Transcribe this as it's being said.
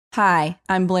Hi,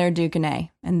 I'm Blair Ducanay,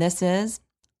 and this is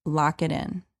Lock It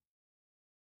In.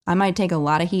 I might take a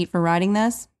lot of heat for writing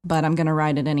this, but I'm going to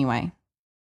write it anyway.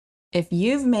 If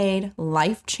you've made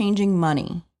life-changing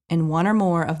money in one or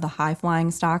more of the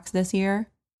high-flying stocks this year,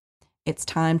 it's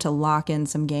time to lock in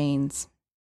some gains.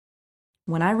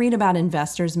 When I read about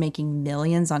investors making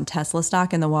millions on Tesla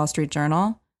stock in the Wall Street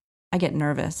Journal, I get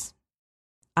nervous.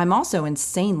 I'm also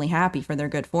insanely happy for their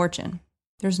good fortune.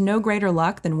 There's no greater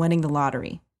luck than winning the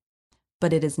lottery.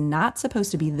 But it is not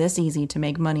supposed to be this easy to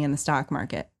make money in the stock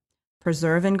market.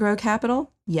 Preserve and grow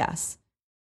capital? Yes.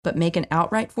 But make an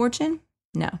outright fortune?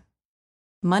 No.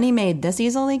 Money made this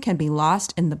easily can be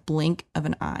lost in the blink of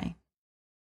an eye.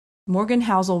 Morgan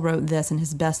Housel wrote this in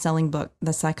his best-selling book,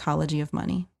 The Psychology of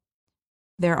Money.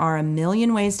 There are a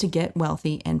million ways to get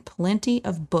wealthy and plenty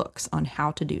of books on how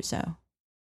to do so.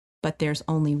 But there's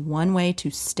only one way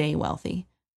to stay wealthy,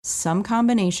 some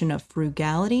combination of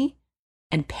frugality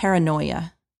and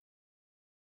paranoia.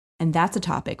 And that's a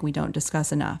topic we don't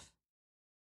discuss enough.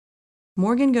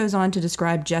 Morgan goes on to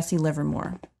describe Jesse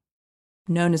Livermore,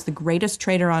 known as the greatest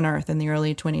trader on earth in the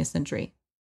early 20th century.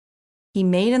 He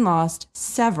made and lost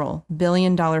several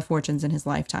billion-dollar fortunes in his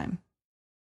lifetime.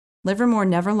 Livermore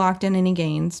never locked in any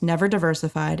gains, never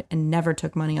diversified, and never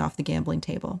took money off the gambling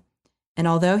table. And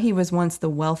although he was once the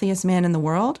wealthiest man in the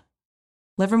world,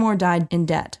 Livermore died in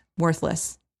debt,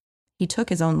 worthless. He took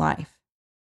his own life.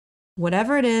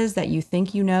 Whatever it is that you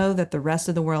think you know that the rest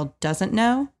of the world doesn't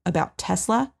know about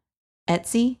Tesla,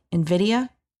 Etsy, Nvidia,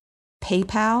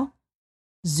 PayPal,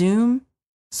 Zoom,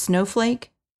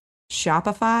 Snowflake,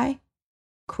 Shopify,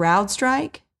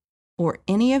 CrowdStrike, or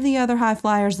any of the other high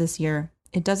flyers this year,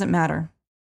 it doesn't matter.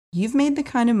 You've made the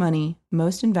kind of money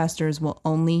most investors will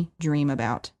only dream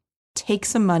about. Take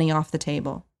some money off the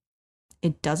table.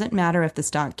 It doesn't matter if the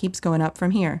stock keeps going up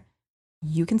from here.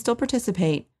 You can still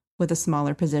participate with a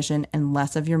smaller position and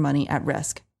less of your money at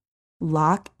risk.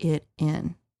 Lock it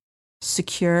in.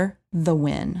 Secure the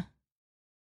win.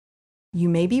 You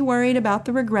may be worried about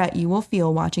the regret you will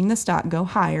feel watching the stock go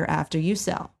higher after you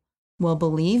sell. Well,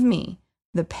 believe me,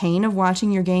 the pain of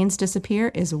watching your gains disappear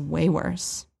is way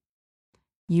worse.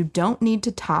 You don't need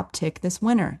to top tick this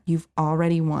winner. You've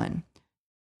already won.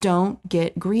 Don't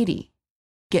get greedy.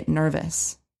 Get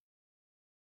nervous.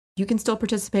 You can still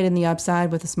participate in the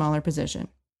upside with a smaller position.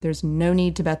 There's no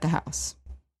need to bet the house.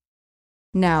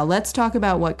 Now, let's talk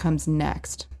about what comes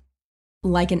next.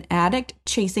 Like an addict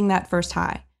chasing that first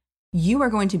high, you are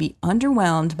going to be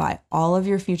underwhelmed by all of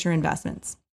your future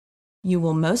investments. You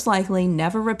will most likely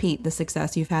never repeat the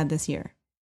success you've had this year.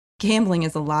 Gambling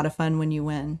is a lot of fun when you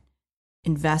win.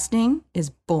 Investing is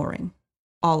boring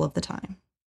all of the time.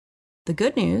 The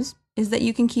good news is that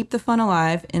you can keep the fun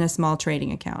alive in a small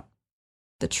trading account.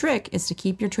 The trick is to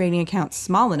keep your trading account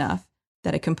small enough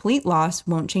that a complete loss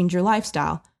won't change your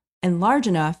lifestyle, and large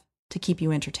enough to keep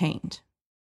you entertained.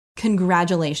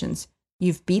 Congratulations,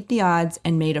 you've beat the odds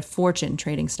and made a fortune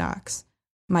trading stocks.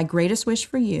 My greatest wish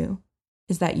for you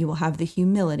is that you will have the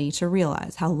humility to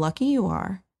realize how lucky you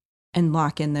are and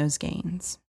lock in those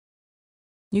gains.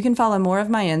 You can follow more of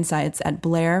my insights at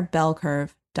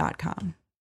blairbellcurve.com.